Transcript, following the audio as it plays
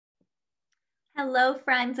Hello,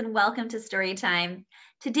 friends, and welcome to Story Time.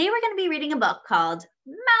 Today we're going to be reading a book called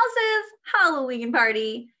Mouse's Halloween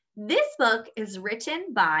Party. This book is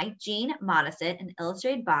written by Jeanne Modesitt and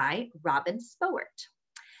illustrated by Robin Spowart.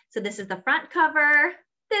 So this is the front cover,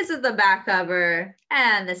 this is the back cover,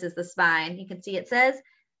 and this is the spine. You can see it says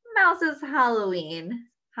Mouse's Halloween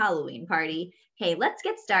Party. Okay, let's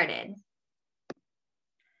get started.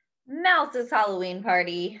 Mouse's Halloween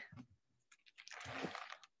Party.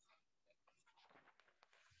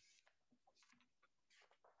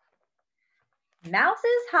 Mouse's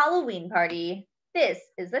Halloween Party. This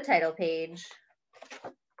is the title page.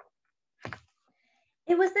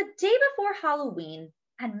 It was the day before Halloween,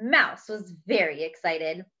 and Mouse was very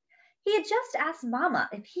excited. He had just asked Mama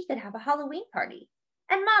if he could have a Halloween party,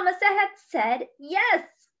 and Mama had said yes.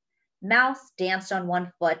 Mouse danced on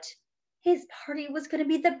one foot. His party was going to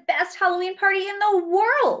be the best Halloween party in the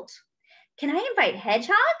world. Can I invite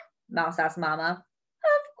Hedgehog? Mouse asked Mama.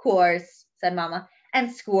 Of course, said Mama.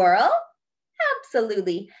 And Squirrel?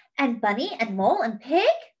 Absolutely. And Bunny and Mole and Pig?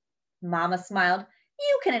 Mama smiled.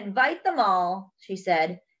 You can invite them all, she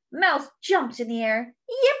said. Mouse jumped in the air.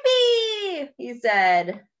 Yippee, he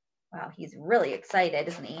said. Wow, he's really excited,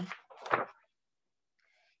 isn't he?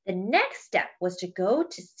 The next step was to go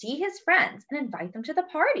to see his friends and invite them to the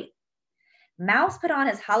party. Mouse put on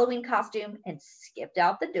his Halloween costume and skipped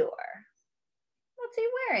out the door. What's he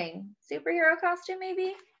wearing? Superhero costume,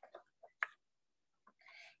 maybe?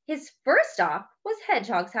 His first stop was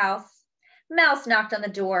Hedgehog's house. Mouse knocked on the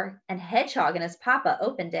door, and Hedgehog and his papa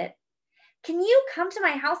opened it. Can you come to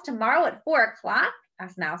my house tomorrow at 4 o'clock?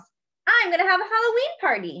 Asked Mouse. I'm going to have a Halloween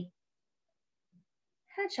party.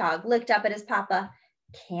 Hedgehog looked up at his papa.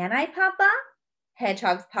 Can I, Papa?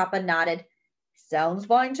 Hedgehog's papa nodded. Sounds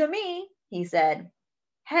fine to me, he said.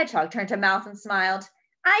 Hedgehog turned to Mouse and smiled.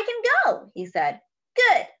 I can go, he said.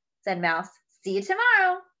 Good, said Mouse. See you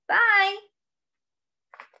tomorrow. Bye.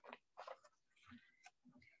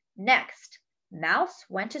 Next, Mouse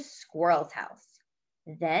went to Squirrel's house,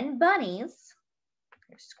 then Bunny's.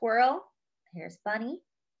 Here's Squirrel, here's Bunny,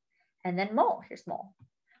 and then Mole. Here's Mole.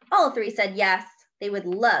 All three said yes, they would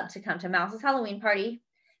love to come to Mouse's Halloween party.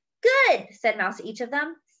 Good, said Mouse to each of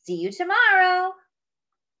them. See you tomorrow.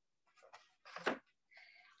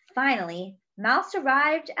 Finally, Mouse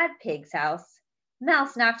arrived at Pig's house.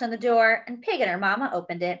 Mouse knocked on the door, and Pig and her mama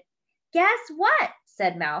opened it. Guess what?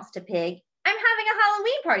 Said Mouse to Pig. I'm having a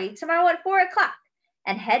Halloween party tomorrow at 4 o'clock,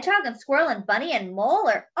 and Hedgehog and Squirrel and Bunny and Mole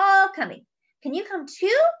are all coming. Can you come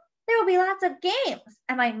too? There will be lots of games,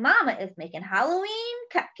 and my mama is making Halloween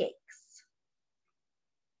cupcakes.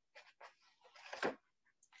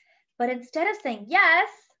 But instead of saying yes,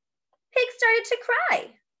 Pig started to cry.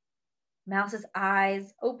 Mouse's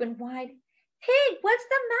eyes opened wide. Pig, what's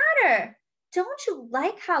the matter? Don't you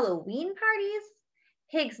like Halloween parties?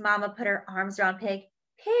 Pig's mama put her arms around Pig.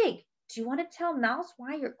 Pig, do you want to tell Mouse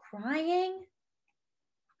why you're crying?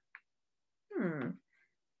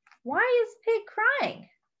 Why is Pig crying?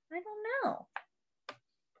 I don't know.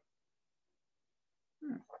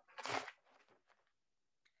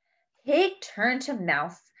 Pig turned to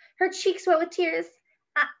Mouse, her cheeks wet with tears.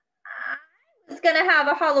 I was going to have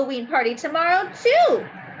a Halloween party tomorrow too,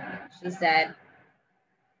 she said.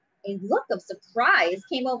 A look of surprise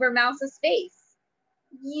came over Mouse's face.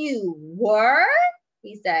 You were?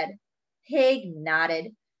 He said. Pig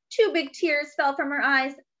nodded. 2 big tears fell from her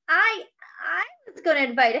eyes. I was going to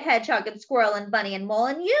invite Hedgehog and Squirrel and Bunny and Mole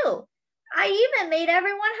and you. I even made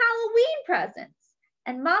everyone Halloween presents.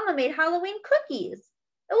 And Mama made Halloween cookies.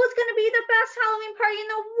 It was going to be the best Halloween party in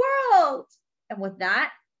the world. And with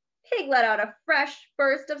that, Pig let out a fresh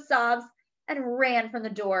burst of sobs and ran from the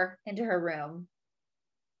door into her room.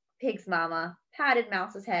 Pig's mama patted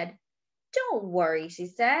Mouse's head. Don't worry, she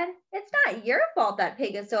said. It's not your fault that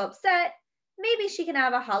Pig is so upset. Maybe she can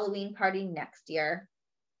have a Halloween party next year.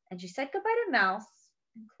 And she said goodbye to Mouse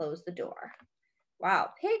and closed the door.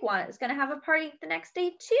 Wow, Pig is going to have a party the next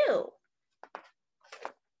day too.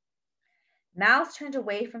 Mouse turned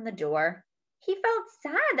away from the door. He felt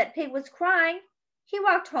sad that Pig was crying. He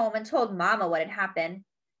walked home and told Mama what had happened.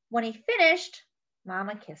 When he finished,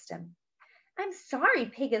 Mama kissed him. I'm sorry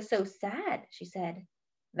Pig is so sad, she said.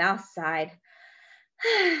 Mouse sighed.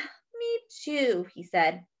 Me too, he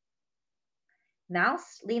said.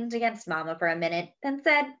 Mouse leaned against Mama for a minute, then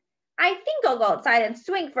said, I think I'll go outside and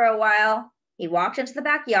swing for a while. He walked into the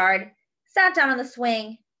backyard, sat down on the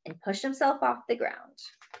swing, and pushed himself off the ground.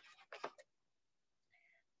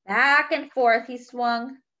 Back and forth he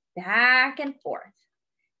swung, back and forth.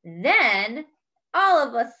 Then, all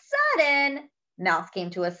of a sudden, Mouse came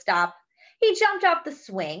to a stop. He jumped off the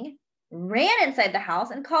swing, ran inside the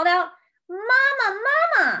house, and called out,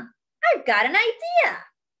 Mama, I've got an idea.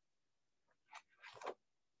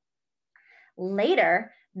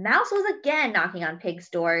 Later, Mouse was again knocking on Pig's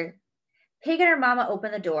door. Pig and her mama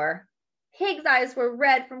opened the door. Pig's eyes were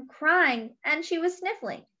red from crying, and she was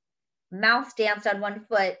sniffling. Mouse danced on one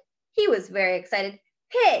foot. He was very excited.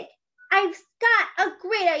 Pig, I've got a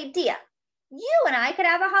great idea. You and I could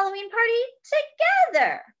have a Halloween party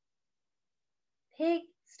together. Pig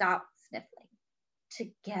stopped sniffling.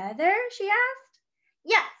 Together? She asked.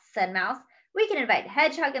 Yes, said Mouse. We can invite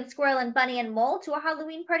Hedgehog and Squirrel and Bunny and Mole to a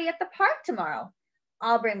Halloween party at the park tomorrow.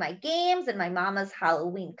 I'll bring my games and my mama's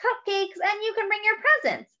Halloween cupcakes, and you can bring your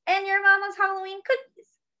presents and your mama's Halloween cookies.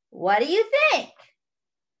 What do you think?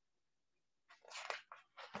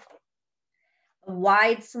 A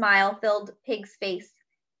wide smile filled Pig's face.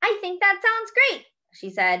 I think that sounds great, she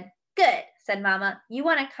said. Good, said Mama. You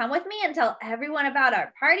want to come with me and tell everyone about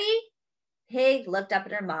our party? Pig looked up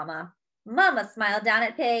at her mama. Mama smiled down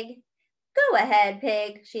at Pig. Go ahead,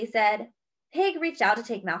 Pig, she said. Pig reached out to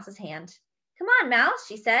take Mouse's hand. Come on, Mouse,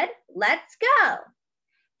 she said. Let's go.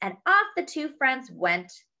 And off the two friends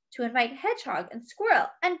went to invite Hedgehog and Squirrel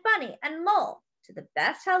and Bunny and Mole to the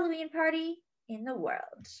best Halloween party in the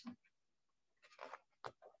world.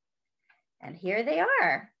 And here they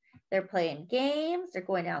are. They're playing games, they're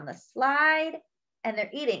going down the slide, and they're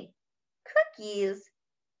eating cookies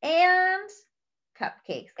and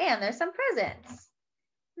cupcakes. And there's some presents.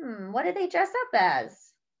 What did they dress up as?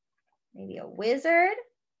 Maybe a wizard,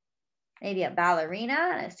 maybe a ballerina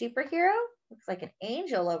and a superhero. Looks like an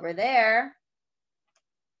angel over there.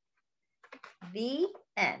 The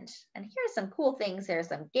end. And here's some cool things. There's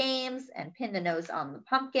some games and pin the nose on the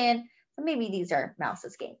pumpkin. So maybe these are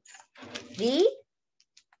Mouse's games. The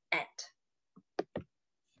end.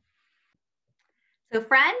 So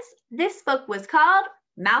friends, this book was called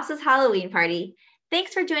Mouse's Halloween Party.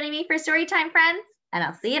 Thanks for joining me for Storytime, friends, and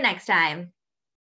I'll see you next time.